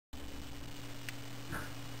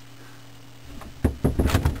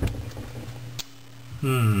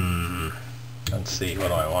Let's see, what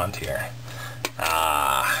do I want here?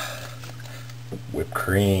 Whipped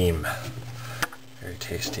cream. Very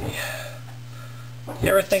tasty. You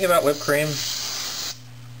ever think about whipped cream?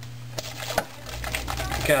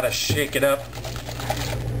 You gotta shake it up.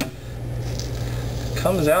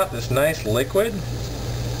 Comes out this nice liquid,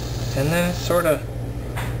 and then it sort of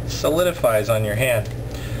solidifies on your hand.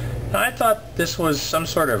 Now, I thought this was some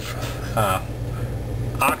sort of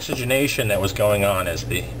oxygenation that was going on as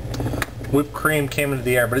the whipped cream came into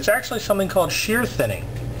the air, but it's actually something called shear thinning.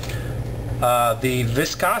 The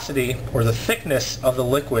viscosity or the thickness of the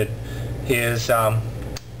liquid is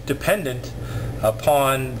dependent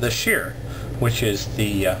upon the shear, which is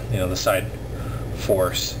the the side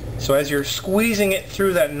force. So as you're squeezing it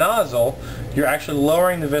through that nozzle, you're actually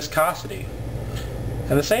lowering the viscosity.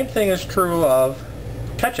 And the same thing is true of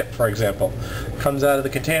ketchup, for example. It comes out of the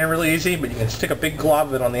container really easy, but you can stick a big glob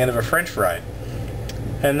of it on the end of a French fry.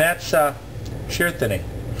 And that's shear thinning.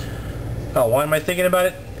 Oh, why am I thinking about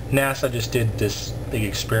it? NASA just did this big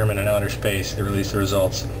experiment in outer space. They released the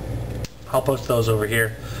results. I'll post those over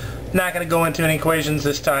here. Not going to go into any equations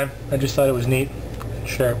this time. I just thought it was neat.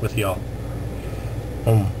 Share it with y'all.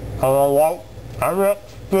 I got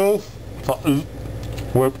this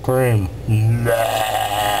whipped cream.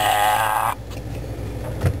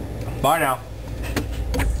 Bye now.